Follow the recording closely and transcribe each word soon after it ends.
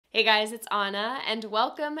Hey guys, it's Anna and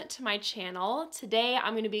welcome to my channel. Today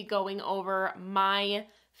I'm going to be going over my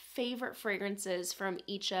favorite fragrances from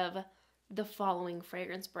each of the following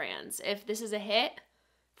fragrance brands. If this is a hit,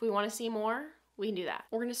 if we want to see more, we can do that.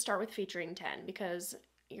 We're going to start with featuring 10 because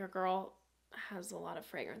your girl has a lot of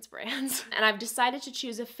fragrance brands. And I've decided to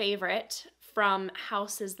choose a favorite from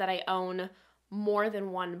houses that I own more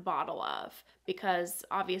than one bottle of, because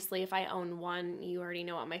obviously if I own one, you already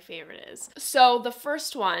know what my favorite is. So the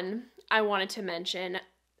first one I wanted to mention,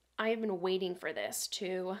 I have been waiting for this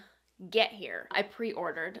to get here. I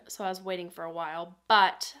pre-ordered, so I was waiting for a while,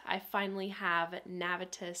 but I finally have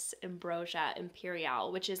Navitus Ambrosia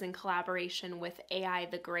Imperiale, which is in collaboration with AI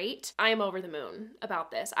the Great. I am over the moon about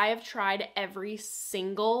this. I have tried every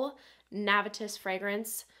single Navitus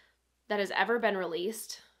fragrance that has ever been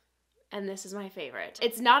released, and this is my favorite.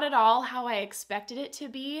 It's not at all how I expected it to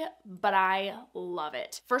be, but I love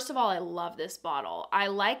it. First of all, I love this bottle. I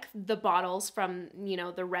like the bottles from,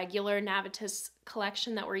 the regular Navitus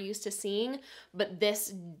collection that we're used to seeing, but this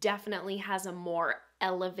definitely has a more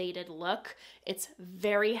elevated look. It's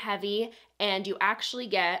very heavy, and you actually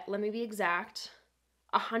get, let me be exact,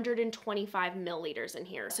 125 milliliters in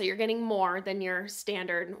here. So you're getting more than your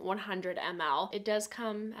standard 100 ml. It does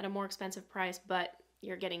come at a more expensive price, but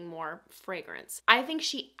you're getting more fragrance. I think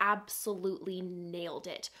she absolutely nailed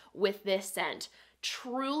it with this scent.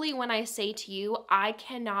 Truly, when I say to you, I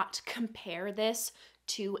cannot compare this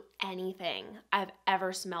to anything I've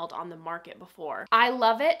ever smelled on the market before. I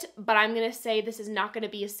love it, but I'm gonna say this is not gonna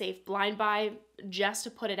be a safe blind buy, just to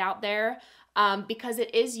put it out there. Because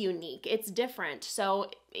it is unique, it's different. So,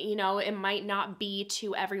 it might not be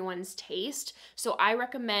to everyone's taste. So I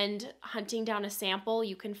recommend hunting down a sample.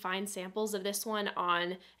 You can find samples of this one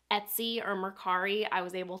on Etsy or Mercari. I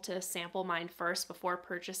was able to sample mine first before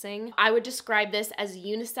purchasing. I would describe this as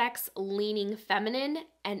unisex, leaning feminine,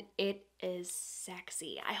 and it is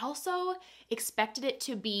sexy. I also expected it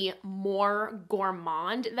to be more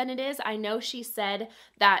gourmand than it is. I know she said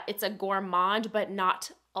that it's a gourmand, but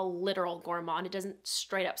not a literal gourmand. It doesn't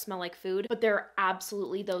straight up smell like food, but there are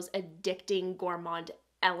absolutely those addicting gourmand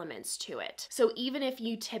elements to it. So even if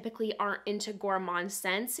you typically aren't into gourmand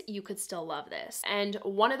scents, you could still love this. And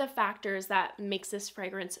one of the factors that makes this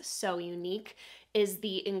fragrance so unique is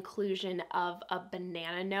the inclusion of a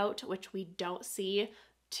banana note, which we don't see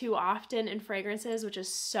too often in fragrances, which is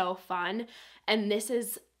so fun. And this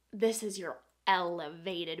is your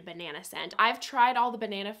elevated banana scent. I've tried all the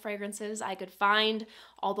banana fragrances I could find,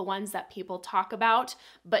 all the ones that people talk about,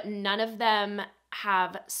 but none of them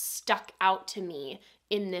have stuck out to me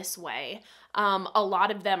in this way. A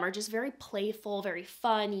lot of them are just very playful, very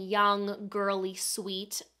fun, young, girly,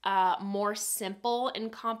 sweet, more simple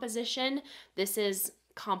in composition. This is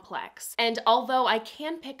complex. And although I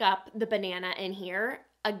can pick up the banana in here,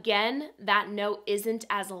 again, that note isn't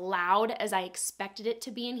as loud as I expected it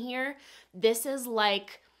to be in here. This is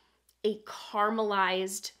like a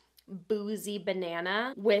caramelized, boozy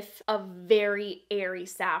banana with a very airy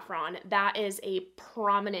saffron. That is a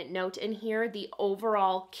prominent note in here. The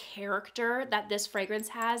overall character that this fragrance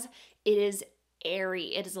has, it is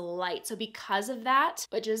airy, it is light. So because of that,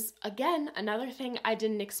 which is again another thing I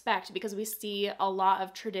didn't expect, because we see a lot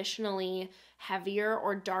of traditionally heavier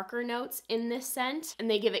or darker notes in this scent, and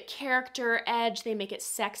they give it character, edge, they make it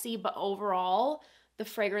sexy, but overall the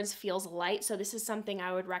fragrance feels light. So this is something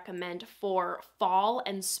I would recommend for fall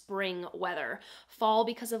and spring weather. Fall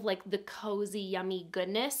because of like the cozy, yummy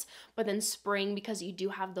goodness, but then spring because you do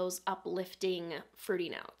have those uplifting fruity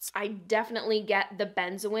notes. I definitely get the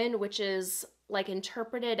benzoin, which is like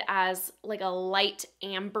interpreted as like a light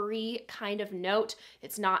ambery kind of note.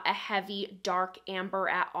 It's not a heavy dark amber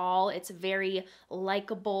at all. It's very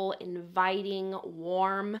likable, inviting,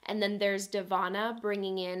 warm. And then there's Divana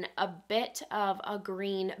bringing in a bit of a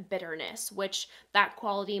green bitterness, which that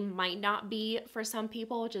quality might not be for some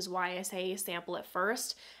people, which is why I say sample it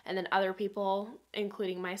first. And then other people,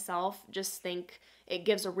 including myself, just think it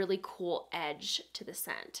gives a really cool edge to the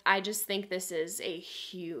scent. I just think this is a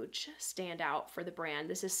huge standout for the brand.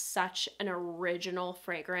 This is such an original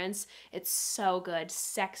fragrance. It's so good,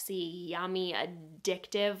 sexy, yummy,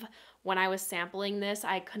 addictive. When I was sampling this,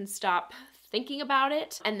 I couldn't stop thinking about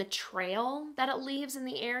it. And the trail that it leaves in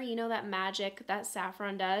the air, that magic that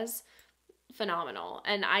saffron does, phenomenal.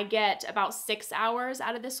 And I get about 6 hours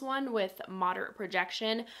out of this one with moderate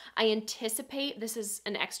projection. I anticipate, this is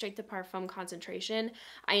an extrait de parfum concentration,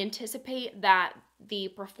 I anticipate that the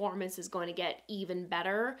performance is going to get even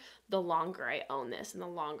better the longer I own this and the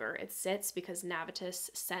longer it sits, because Navitus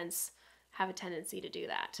scents have a tendency to do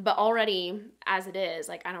that. But already, as it is,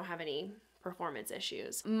 like, I don't have any performance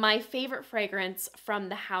issues. My favorite fragrance from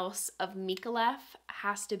the house of Micallef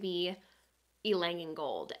has to be Ylang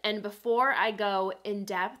Gold. And before I go in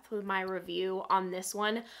depth with my review on this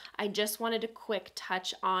one, I just wanted a quick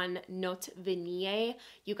touch on Note Vanille.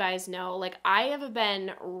 You guys know, like, I have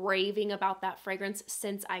been raving about that fragrance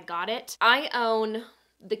since I got it. I own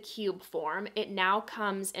the cube form. It now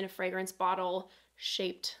comes in a fragrance bottle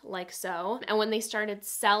shaped like so. And when they started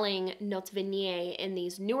selling Note Vanille in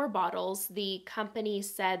these newer bottles, the company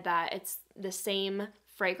said that it's the same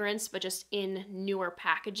fragrance but just in newer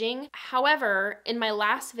packaging. However, in my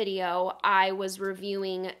last video, I was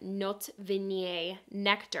reviewing Note Vanille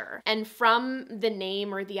Nectar, and from the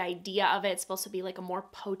name or the idea of it, it's supposed to be like a more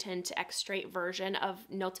potent extrait version of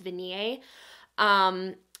Note Vanille.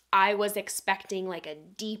 I was expecting like a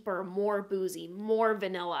deeper, more boozy, more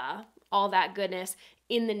vanilla, all that goodness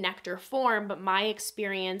in the nectar form, but my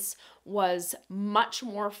experience was much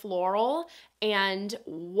more floral and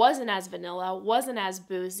wasn't as vanilla, wasn't as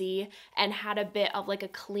boozy, and had a bit of like a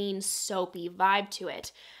clean, soapy vibe to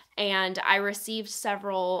it. And I received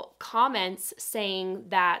several comments saying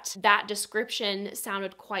that that description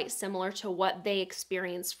sounded quite similar to what they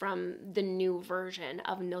experienced from the new version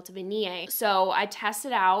of Note Vanille. So I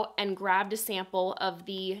tested out and grabbed a sample of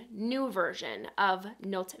the new version of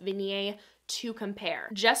Note Vanille to compare.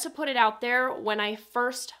 Just to put it out there, when I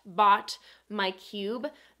first bought my cube,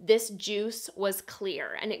 this juice was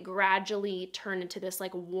clear and it gradually turned into this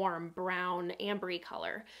like warm brown ambery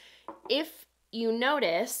color. If you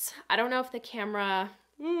notice, I don't know if the camera,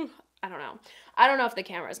 I don't know if the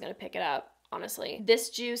camera is gonna pick it up, honestly. This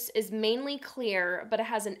juice is mainly clear, but it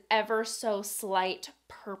has an ever so slight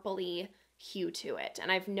purpley hue to it.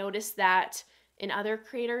 And I've noticed that in other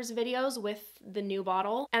creators' videos with the new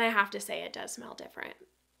bottle, and I have to say it does smell different.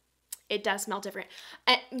 It does smell different.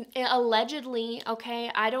 Allegedly,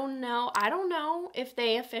 okay, I don't know if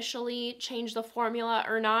they officially changed the formula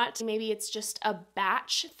or not. Maybe it's just a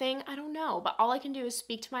batch thing, I don't know. But all I can do is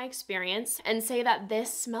speak to my experience and say that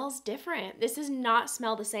this smells different. This does not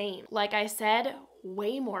smell the same. Like I said,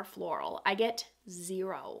 way more floral. I get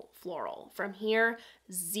zero floral from here,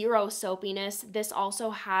 zero soapiness. This also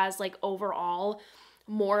has like overall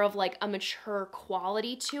more of like a mature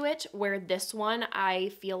quality to it, where this one I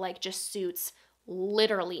feel like just suits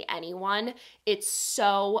literally anyone. It's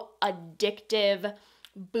so addictive,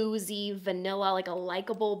 boozy, vanilla, like a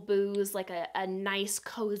likable booze, like a nice,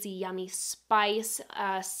 cozy, yummy spice,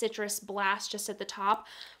 citrus blast just at the top.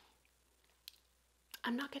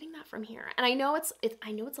 I'm not getting that from here. And I know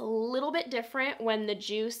it's a little bit different when the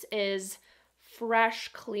juice is fresh,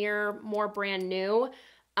 clear, more brand new.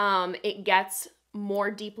 It gets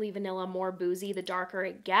more deeply vanilla, more boozy the darker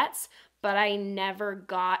it gets, but I never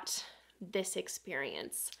got this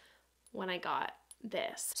experience when I got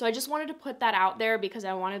this. So I just wanted to put that out there because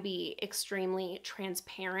I want to be extremely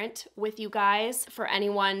transparent with you guys. For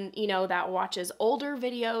anyone, you know, that watches older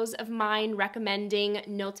videos of mine recommending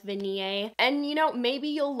Note Vanille, and you know, maybe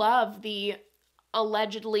you'll love the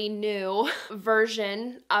allegedly new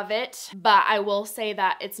version of it, but I will say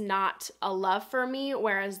that it's not a love for me,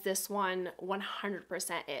 whereas this one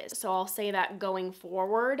 100% is. So I'll say that going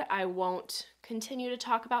forward, I won't continue to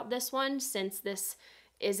talk about this one since this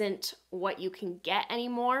isn't what you can get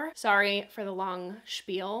anymore. Sorry for the long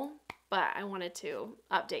spiel, but I wanted to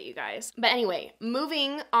update you guys. But anyway,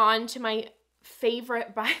 moving on to my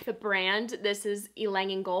favorite by the brand. This is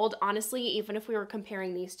Ylang Gold. Honestly, even if we were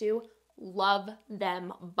comparing these two, love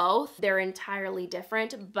them both. They're entirely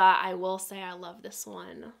different, but I will say I love this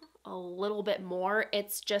one a little bit more.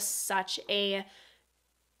 It's just such a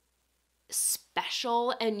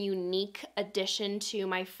special and unique addition to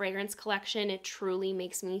my fragrance collection. It truly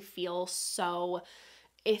makes me feel so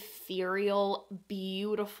ethereal,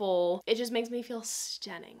 beautiful. It just makes me feel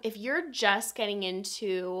stunning. If you're just getting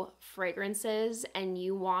into fragrances and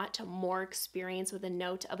you want more experience with a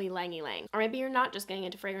note of Ylang Ylang, or maybe you're not just getting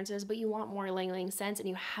into fragrances but you want more Ylang Ylang scents and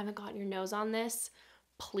you haven't gotten your nose on this,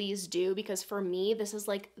 please do, because for me this is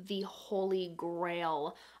like the holy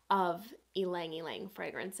grail of Ylang Ylang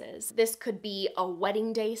fragrances. This could be a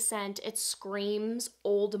wedding day scent. It screams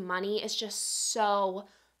old money. It's just so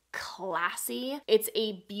classy. It's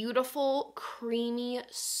a beautiful, creamy,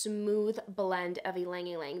 smooth blend of Ylang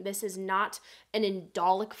Ylang. This is not an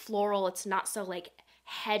indolic floral. It's not so like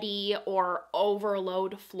heady or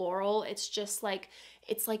overload floral. It's just like,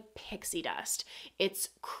 it's like pixie dust. It's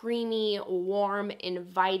creamy, warm,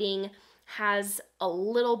 inviting, has a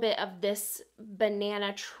little bit of this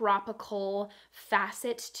banana tropical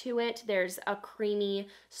facet to it. There's a creamy,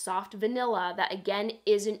 soft vanilla that again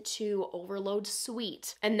isn't too overload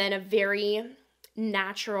sweet. And then a very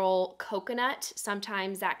natural coconut.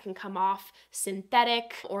 Sometimes that can come off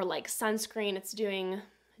synthetic or like sunscreen. It's doing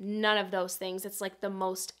none of those things. It's like the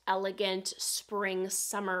most elegant spring,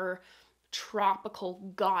 summer,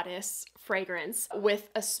 tropical goddess fragrance with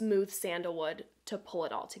a smooth sandalwood to pull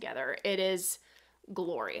it all together. It is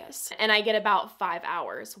glorious. And I get about 5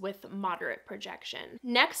 hours with moderate projection.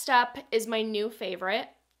 Next up is my new favorite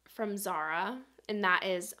from Zara, and that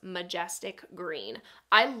is Majestic Green.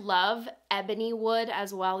 I love ebony wood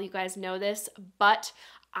as well. You guys know this, but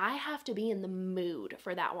I have to be in the mood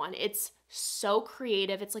for that one. It's so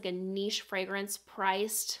creative. It's like a niche fragrance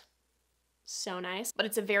priced so nice, but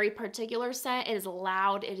it's a very particular scent. It is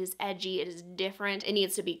loud, it is edgy, it is different. It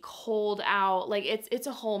needs to be cold out. Like it's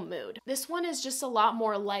a whole mood. This one is just a lot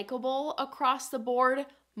more likable across the board,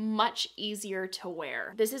 much easier to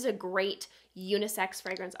wear. This is a great unisex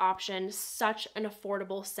fragrance option, such an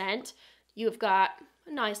affordable scent. You've got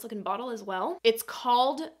a nice looking bottle as well. It's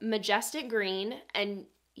called Majestic Green, and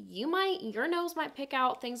your nose might pick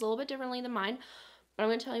out things a little bit differently than mine. But I'm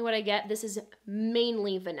going to tell you what I get. This is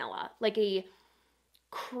mainly vanilla, like a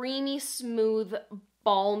creamy, smooth,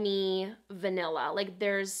 balmy vanilla. Like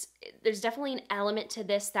there's definitely an element to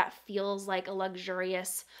this that feels like a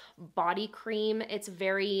luxurious body cream. It's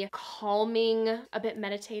very calming, a bit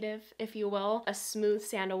meditative, if you will. A smooth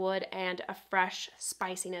sandalwood and a fresh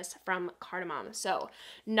spiciness from cardamom. So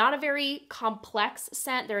not a very complex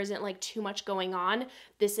scent. There isn't like too much going on.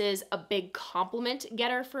 This is a big compliment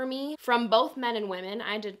getter for me from both men and women.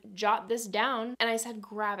 I had to jot this down and I said,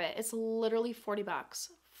 grab it. It's literally 40 bucks.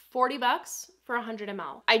 40 bucks for 100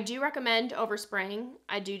 ml. I do recommend overspraying.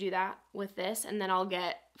 I do that with this, and then I'll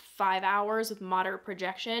get 5 hours with moderate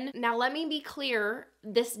projection. Now let me be clear,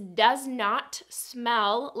 this does not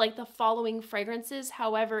smell like the following fragrances.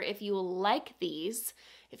 However, if you like these,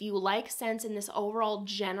 if you like scents in this overall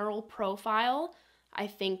general profile, I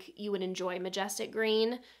think you would enjoy Majestic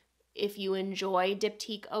Green. If you enjoy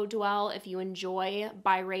Diptyque Eau Dwell, if you enjoy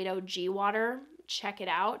Byredo G Water, check it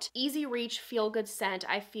out. Easy reach, feel good scent.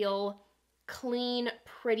 I feel clean,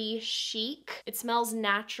 pretty, chic. It smells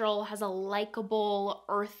natural, has a likable,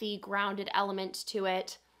 earthy, grounded element to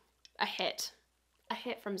it. A hit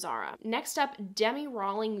from Zara. Next up, Demi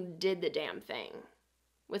Rawling did the damn thing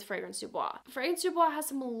with Fragrance Du Bois. Fragrance Du Bois has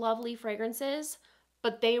some lovely fragrances,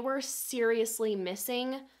 but they were seriously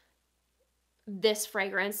missing this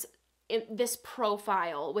fragrance, this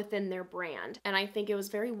profile within their brand. And I think it was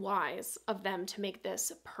very wise of them to make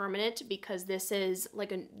this permanent, because this is like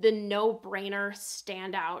the no-brainer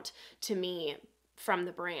standout to me from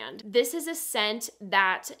the brand. This is a scent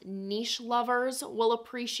that niche lovers will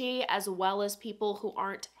appreciate, as well as people who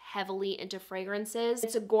aren't heavily into fragrances.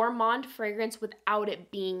 It's a gourmand fragrance without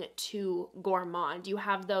it being too gourmand. You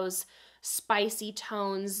have those spicy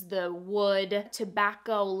tones, the wood,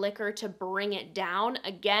 tobacco, liquor to bring it down.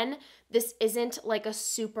 Again, this isn't like a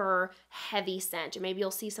super heavy scent. Maybe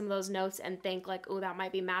you'll see some of those notes and think like, oh, that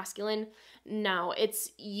might be masculine. No,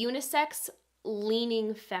 it's unisex,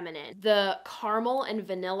 leaning feminine. The caramel and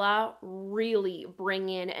vanilla really bring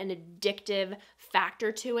in an addictive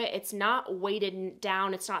factor to it. It's not weighted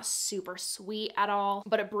down. It's not super sweet at all,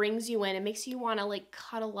 but it brings you in. It makes you want to like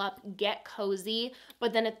cuddle up, get cozy,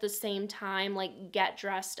 but then at the same time, like get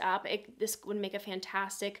dressed up. This would make a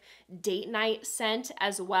fantastic date night scent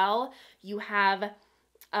as well. You have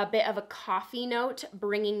a bit of a coffee note,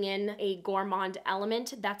 bringing in a gourmand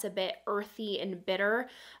element that's a bit earthy and bitter.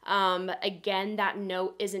 Again, that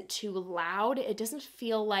note isn't too loud. It doesn't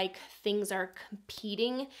feel like things are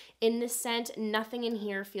competing in this scent. Nothing in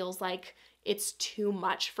here feels like it's too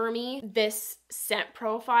much for me. This scent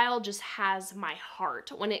profile just has my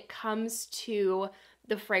heart. When it comes to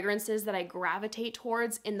the fragrances that I gravitate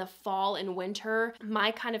towards in the fall and winter,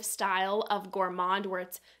 my kind of style of gourmand where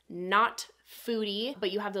it's not foodie,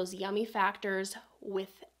 but you have those yummy factors with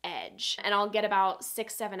edge. And I'll get about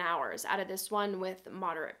 6-7 hours out of this one with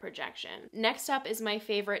moderate projection. Next up is my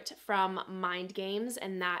favorite from Mind Games,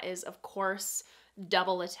 and that is, of course,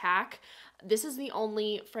 Double Attack. This is the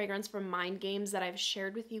only fragrance from Mind Games that I've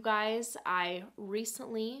shared with you guys. I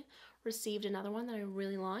recently received another one that I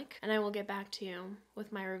really like, and I will get back to you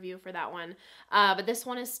with my review for that one. But this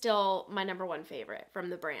one is still my #1 favorite from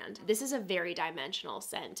the brand. This is a very dimensional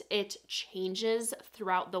scent. It changes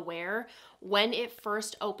throughout the wear. When it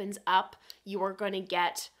first opens up, you are going to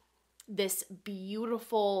get this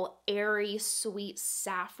beautiful, airy, sweet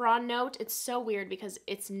saffron note. It's so weird because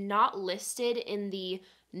it's not listed in the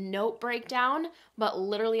note breakdown, but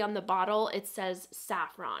literally on the bottle it says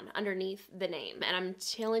saffron underneath the name, and I'm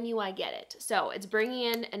telling you I get it. So it's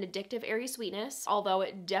bringing in an addictive airy sweetness, although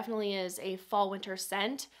it definitely is a fall winter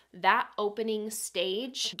scent. That opening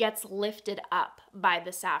stage gets lifted up by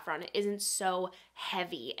the saffron. It isn't so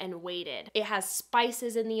heavy and weighted. It has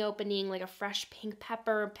spices in the opening, like a fresh pink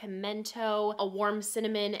pepper, pimento, a warm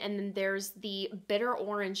cinnamon, and then there's the bitter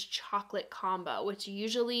orange chocolate combo, which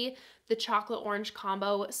usually the chocolate orange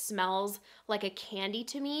combo smells like a candy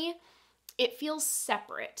to me. It feels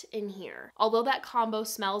separate in here. Although that combo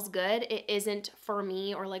smells good, it isn't for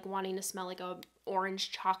me, or like wanting to smell like a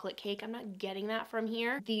orange chocolate cake. I'm not getting that from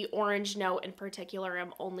here. The orange note in particular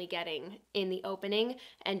I'm only getting in the opening.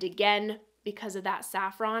 And again, because of that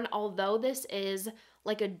saffron, although this is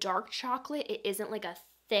like a dark chocolate, it isn't like a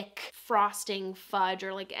thick frosting fudge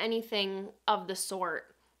or like anything of the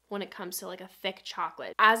sort when it comes to like a thick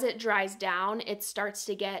chocolate. As it dries down, it starts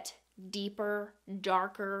to get deeper,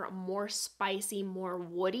 darker, more spicy, more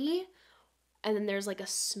woody. And then there's like a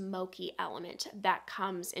smoky element that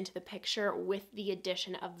comes into the picture with the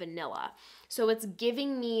addition of vanilla. So it's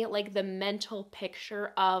giving me like the mental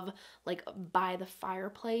picture of like by the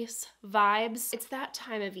fireplace vibes. It's that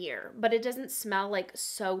time of year, but it doesn't smell like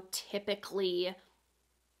so typically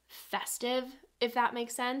festive, if that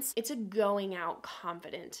makes sense. It's a going out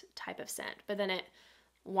confident type of scent, but then it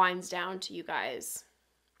winds down to you guys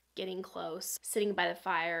getting close, sitting by the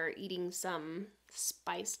fire, eating some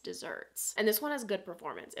spiced desserts. And this one has good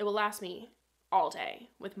performance. It will last me all day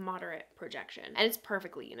with moderate projection, and it's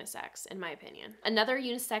perfectly unisex in my opinion. Another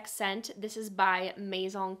unisex scent, this is by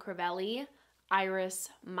Maison Crivelli, Iris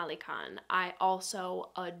Malikan. I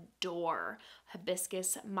also adore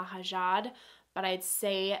Hibiscus Mahajad, but I'd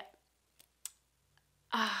say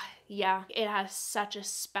yeah, it has such a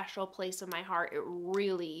special place in my heart. It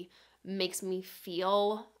really makes me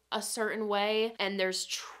feel a certain way, and there's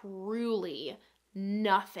truly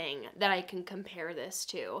nothing that I can compare this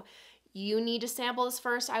to. You need to sample this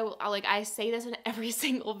first. I say this in every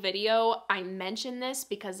single video. I mention this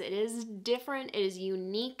because it is different, it is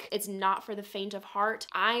unique. It's not for the faint of heart.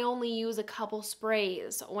 I only use a couple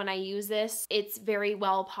sprays when I use this. It's very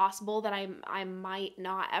well possible that I might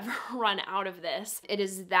not ever run out of this. It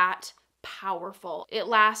is that powerful. It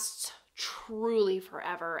lasts truly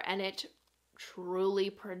forever, and it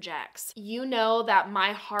truly projects. You know that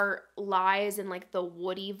my heart lies in like the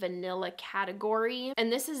woody vanilla category,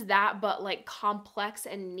 and this is that, but like complex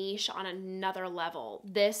and niche on another level.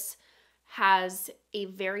 This has a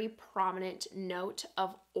very prominent note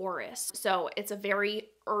of orris. So it's a very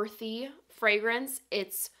earthy fragrance.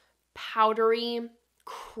 It's powdery,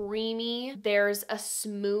 creamy. There's a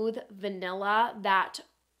smooth vanilla that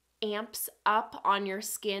amps up on your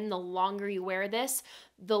skin the longer you wear this.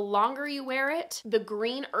 The longer you wear it, the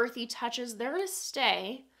green earthy touches, they're gonna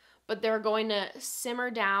stay, but they're going to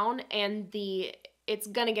simmer down, and it's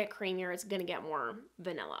gonna get creamier, it's gonna get more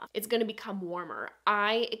vanilla. It's gonna become warmer.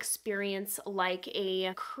 I experience like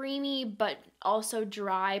a creamy but also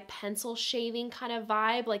dry pencil shaving kind of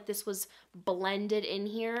vibe, like this was blended in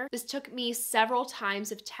here. This took me several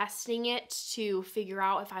times of testing it to figure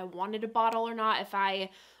out if I wanted a bottle or not, if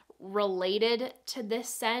I related to this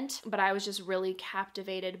scent, but I was just really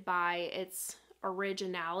captivated by its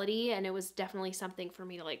originality, and it was definitely something for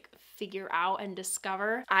me to like figure out and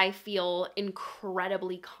discover. I feel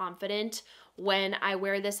incredibly confident when I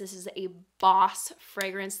wear this. This is a boss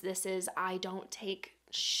fragrance. This is, I don't take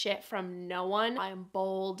shit from no one. I am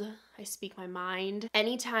bold, I speak my mind.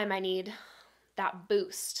 Anytime I need that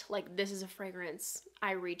boost, like this is a fragrance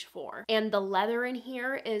I reach for. And the leather in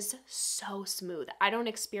here is so smooth. I don't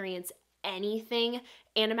experience anything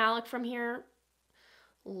animalic from here.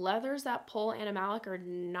 Leathers that pull animalic are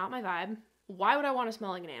not my vibe. Why would I want to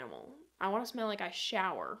smell like an animal? I want to smell like I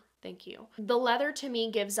shower. Thank you. The leather to me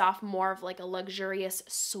gives off more of like a luxurious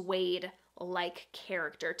suede like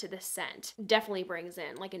character to the scent. Definitely brings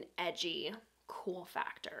in like an edgy, cool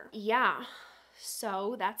factor. Yeah,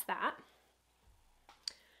 so that's that.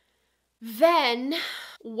 Then,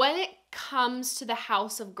 when it comes to the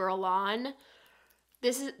House of Guerlain,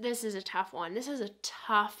 this is a tough one. This is a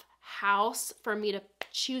tough house for me to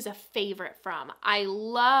choose a favorite from. I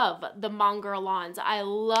love the Mont Guerlains. I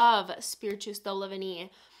love Spiritus de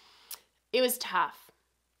Lavigny. It was tough.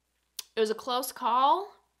 It was a close call,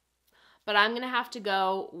 but I'm going to have to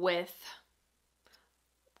go with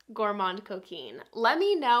Gourmand Coquin. Let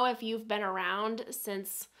me know if you've been around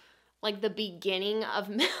since like the beginning of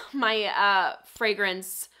my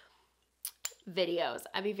fragrance videos.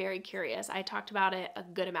 I'd be very curious. I talked about it a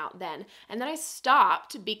good amount then. And then I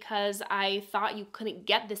stopped because I thought you couldn't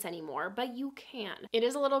get this anymore, but you can. It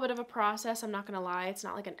is a little bit of a process, I'm not gonna lie. It's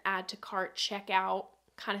not like an add to cart, checkout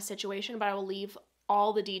kind of situation, but I will leave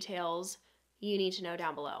all the details you need to know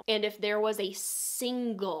down below. And if there was a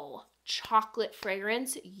single chocolate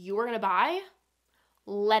fragrance you were gonna buy,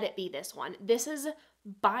 let it be this one. This is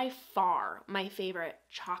by far my favorite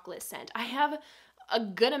chocolate scent. I have a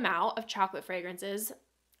good amount of chocolate fragrances.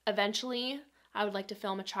 Eventually, I would like to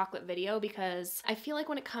film a chocolate video because I feel like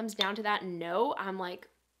when it comes down to that note, I'm like,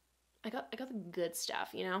 I got the good stuff,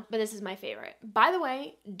 you know? But this is my favorite. By the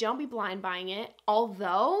way, don't be blind buying it.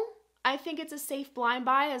 Although I think it's a safe blind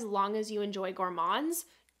buy as long as you enjoy Gourmands,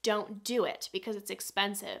 don't do it because it's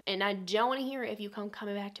expensive. And I don't want to hear it if you come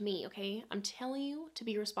coming back to me, okay? I'm telling you to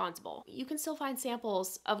be responsible. You can still find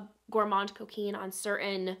samples of Gourmand Coquin on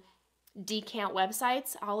certain Decant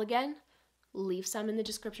websites. I'll again leave some in the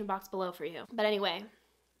description box below for you. But anyway,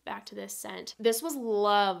 back to this scent. This was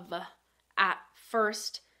love at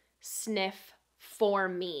first sniff for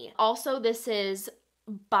me. Also, this is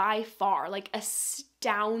by far, like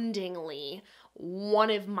astoundingly, one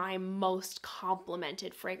of my most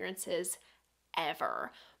complimented fragrances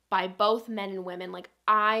ever by both men and women. Like,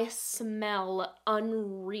 I smell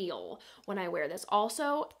unreal when I wear this.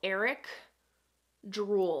 Also, Eric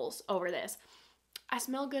drools over this. I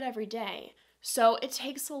smell good every day. So it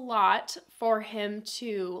takes a lot for him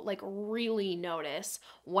to like really notice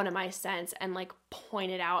one of my scents and like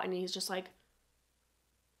point it out, and he's just like,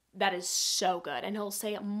 that is so good. And he'll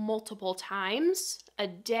say it multiple times a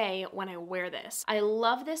day when I wear this. I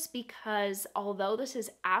love this because although this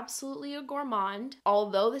is absolutely a gourmand,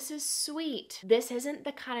 although this is sweet, this isn't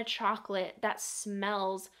the kind of chocolate that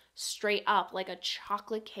smells straight up like a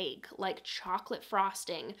chocolate cake, like chocolate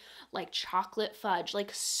frosting, like chocolate fudge,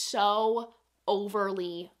 like so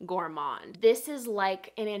overly gourmand. This is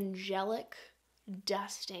like an angelic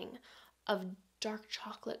dusting of dark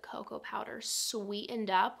chocolate cocoa powder sweetened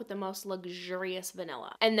up with the most luxurious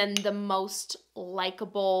vanilla, and then the most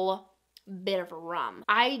likable bit of rum.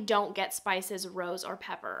 I don't get spices, rose, or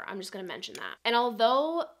pepper. I'm just gonna mention that. And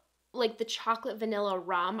although like the chocolate vanilla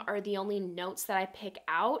rum are the only notes that I pick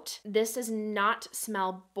out, this does not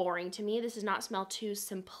smell boring to me. This does not smell too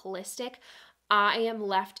simplistic. I am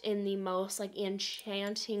left in the most like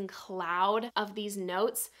enchanting cloud of these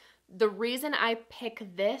notes. The reason I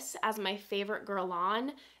pick this as my favorite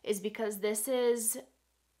Guerlain is because this is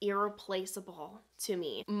irreplaceable to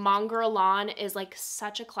me. Mon Guerlain is like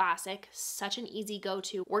such a classic, such an easy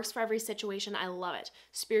go-to, works for every situation. I love it.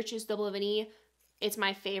 Spirituous Double Vanille, it's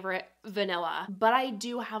my favorite vanilla, but I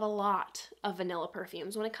do have a lot of vanilla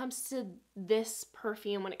perfumes. When it comes to this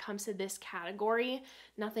perfume, when it comes to this category,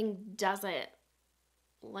 nothing does it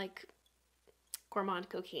like Gourmand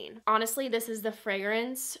Coquin. Honestly, this is the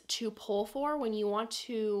fragrance to pull for when you want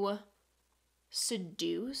to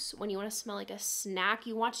seduce, when you want to smell like a snack,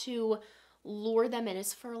 you want to lure them in.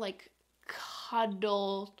 It's for like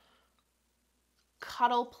cuddle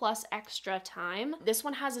plus extra time. This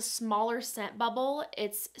one has a smaller scent bubble.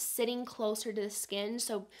 It's sitting closer to the skin,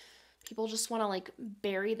 so people just want to like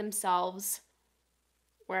bury themselves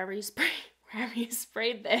wherever you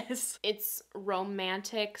sprayed this. It's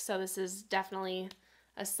romantic, so this is definitely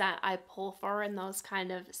a scent I pull for in those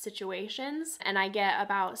kind of situations. And I get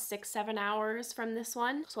about 6-7 hours from this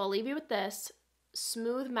one. So I'll leave you with this.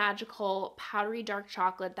 Smooth, magical, powdery dark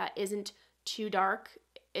chocolate that isn't too dark.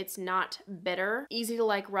 It's not bitter. Easy to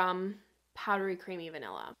like rum, powdery creamy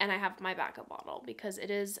vanilla. And I have my backup bottle because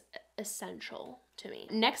it is essential to me.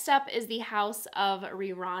 Next up is the House of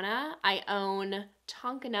Rirana. I own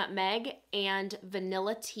Tonka Nutmeg and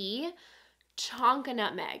Vanilla Tea. Tonka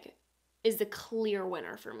Nutmeg is the clear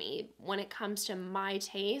winner for me when it comes to my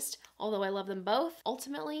taste. Although I love them both,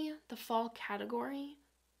 ultimately the fall category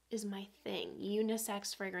is my thing.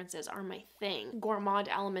 Unisex fragrances are my thing. Gourmand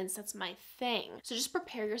elements, that's my thing. So just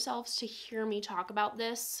prepare yourselves to hear me talk about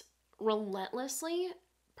this relentlessly,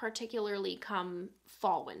 particularly come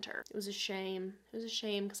fall, winter. It was a shame. It was a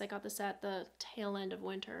shame because I got this at the tail end of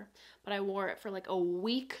winter, but I wore it for like a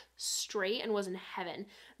week straight and was in heaven.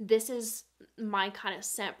 This is my kind of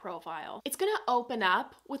scent profile. It's gonna open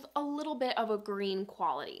up with a little bit of a green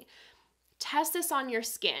quality. Test this on your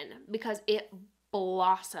skin because it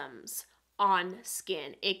blossoms on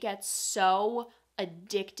skin. It gets so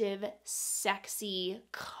addictive, sexy,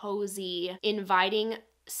 cozy, inviting,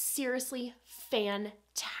 seriously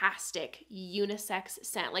fantastic unisex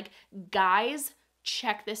scent. Like, guys,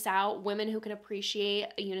 check this out. Women who can appreciate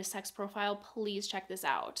a unisex profile, please check this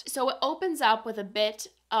out. So it opens up with a bit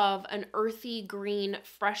of an earthy green,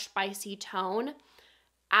 fresh, spicy tone.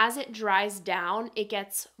 As it dries down, it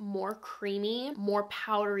gets more creamy, more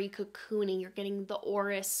powdery, cocoony. You're getting the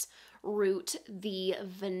orris root, the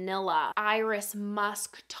vanilla, iris,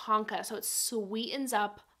 musk, tonka. So it sweetens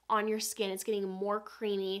up on your skin. It's getting more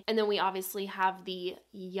creamy. And then we obviously have the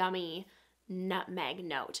yummy nutmeg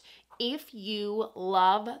note. If you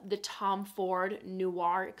love the Tom Ford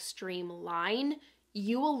Noir Extreme line,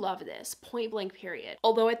 you will love this, point blank period.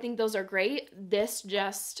 Although I think those are great, this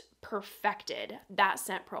just perfected that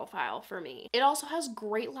scent profile for me. It also has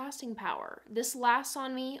great lasting power. This lasts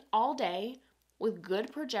on me all day with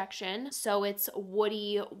good projection. So it's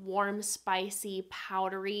woody, warm, spicy,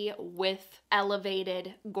 powdery with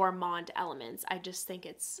elevated gourmand elements. I just think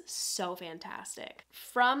it's so fantastic.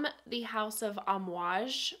 From the House of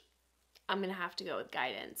Amouage, I'm gonna have to go with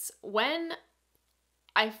Guidance. When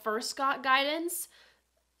I first got Guidance,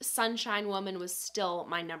 Sunshine Woman was still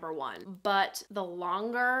my number one. But the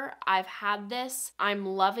longer I've had this, I'm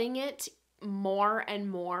loving it more and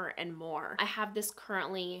more and more. I have this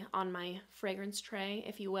currently on my fragrance tray,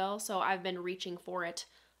 if you will, so I've been reaching for it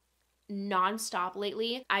nonstop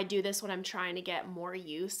lately. I do this when I'm trying to get more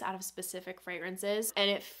use out of specific fragrances, and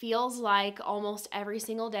it feels like almost every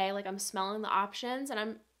single day, like I'm smelling the options and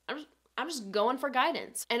I'm just going for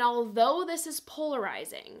Guidance. And although this is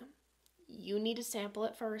polarizing, you need to sample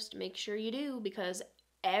it first. Make sure you do, because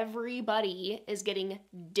everybody is getting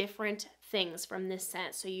different things from this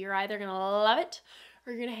scent. So you're either gonna love it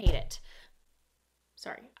or you're gonna hate it.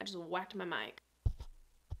 Sorry, I just whacked my mic.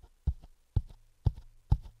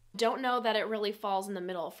 Don't know that it really falls in the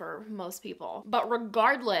middle for most people. But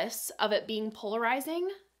regardless of it being polarizing,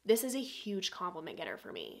 this is a huge compliment getter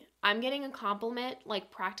for me. I'm getting a compliment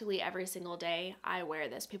like practically every single day I wear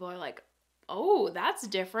this. People are like, oh, that's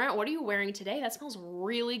different. What are you wearing today? That smells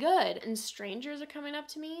really good. And strangers are coming up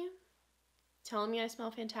to me telling me I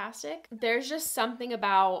smell fantastic. There's just something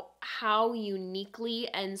about how uniquely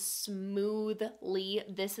and smoothly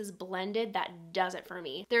this is blended that does it for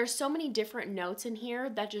me. There's so many different notes in here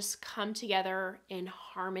that just come together in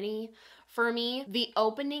harmony for me. The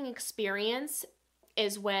opening experience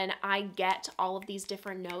is when I get all of these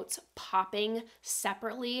different notes popping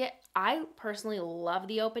separately. I personally love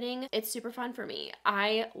the opening. It's super fun for me.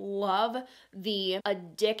 I love the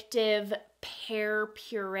addictive pear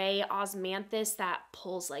puree osmanthus that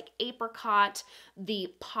pulls like apricot, the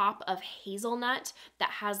pop of hazelnut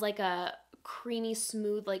that has like a creamy,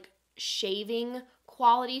 smooth, like shaving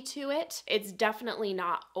quality to it. It's definitely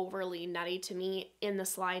not overly nutty to me in the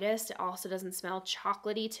slightest. It also doesn't smell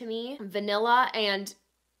chocolatey to me. Vanilla and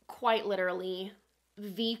quite literally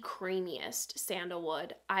the creamiest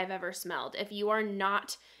sandalwood I've ever smelled. If you are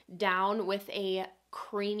not down with a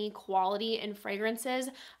creamy quality in fragrances,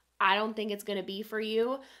 I don't think it's gonna be for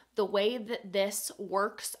you. The way that this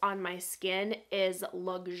works on my skin is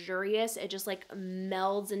luxurious. It just like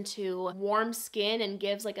melds into warm skin and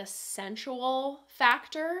gives like a sensual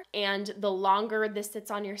factor. And the longer this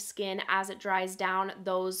sits on your skin as it dries down,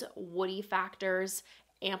 those woody factors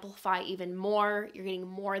amplify even more. You're getting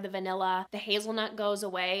more of the vanilla. The hazelnut goes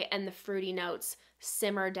away and the fruity notes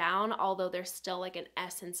simmer down, although there's still like an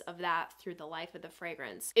essence of that through the life of the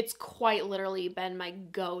fragrance. It's quite literally been my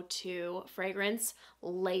go-to fragrance,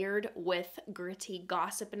 layered with gritty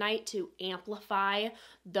Gossip Night to amplify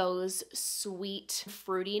those sweet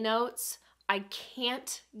fruity notes. I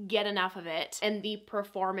can't get enough of it. And the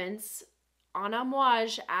performance on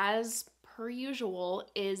Amouage, as per usual,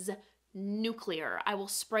 is nuclear. I will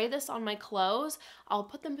spray this on my clothes. I'll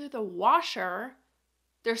put them through the washer.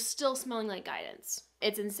 They're still smelling like Guidance.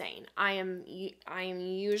 It's insane. I am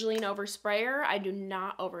usually an oversprayer. I do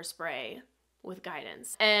not overspray with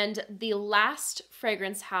Guidance. And the last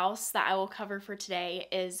fragrance house that I will cover for today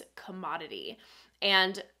is Commodity.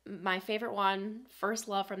 And my favorite one, first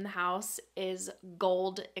love from the house, is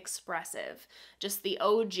Gold Expressive. Just the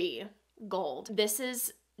OG gold. This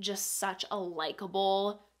is just such a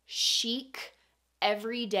likable, chic,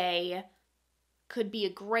 everyday, could be a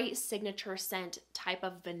great signature scent type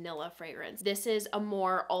of vanilla fragrance. This is a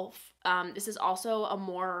more this is also a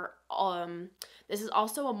more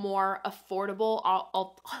affordable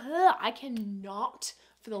I cannot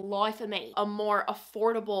for the life of me, a more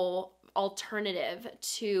affordable alternative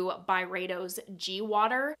to Byredo's G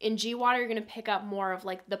Water. In G Water, you're gonna pick up more of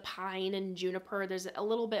like the pine and juniper. There's a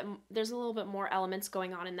little bit more elements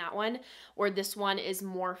going on in that one, where this one is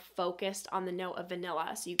more focused on the note of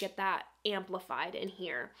vanilla. So you get that amplified in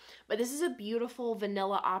here. But this is a beautiful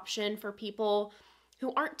vanilla option for people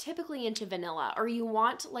who aren't typically into vanilla, or you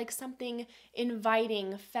want like something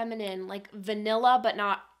inviting, feminine, like vanilla, but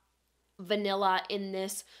not vanilla in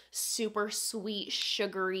this super sweet,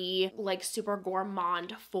 sugary, like super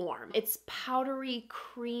gourmand form. It's powdery,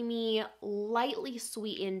 creamy, lightly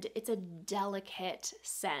sweetened. It's a delicate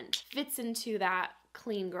scent. Fits into that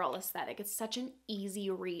clean girl aesthetic. It's such an easy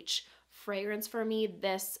reach fragrance for me.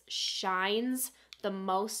 This shines the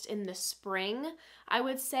most in the spring, I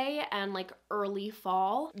would say, and like early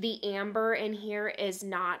fall. The amber in here is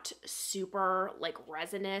not super like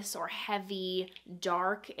resinous or heavy,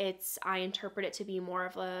 dark. I interpret it to be more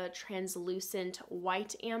of a translucent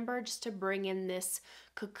white amber, just to bring in this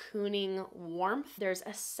cocooning warmth. There's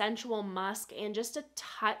a sensual musk and just a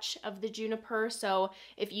touch of the juniper. So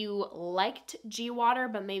if you liked G Water,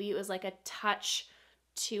 but maybe it was like a touch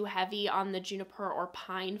too heavy on the juniper or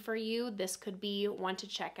pine for you, this could be one to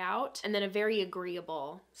check out. And then a very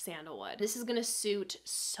agreeable sandalwood. This is gonna suit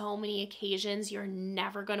so many occasions. You're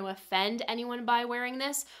never gonna offend anyone by wearing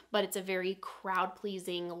this, but it's a very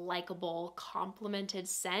crowd-pleasing, likable, complimented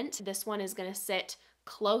scent. This one is gonna sit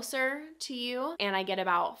closer to you, and I get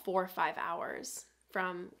about 4 or 5 hours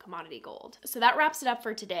from Commodity Gold. So that wraps it up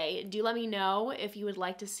for today. Do let me know if you would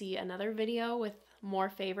like to see another video with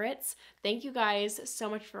more favorites. Thank you guys so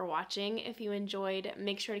much for watching. If you enjoyed,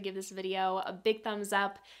 make sure to give this video a big thumbs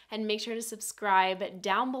up and make sure to subscribe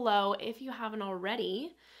down below if you haven't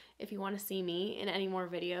already. If you want to see me in any more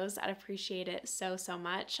videos, I'd appreciate it so, so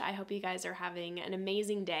much. I hope you guys are having an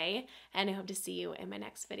amazing day, and I hope to see you in my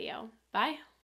next video. Bye.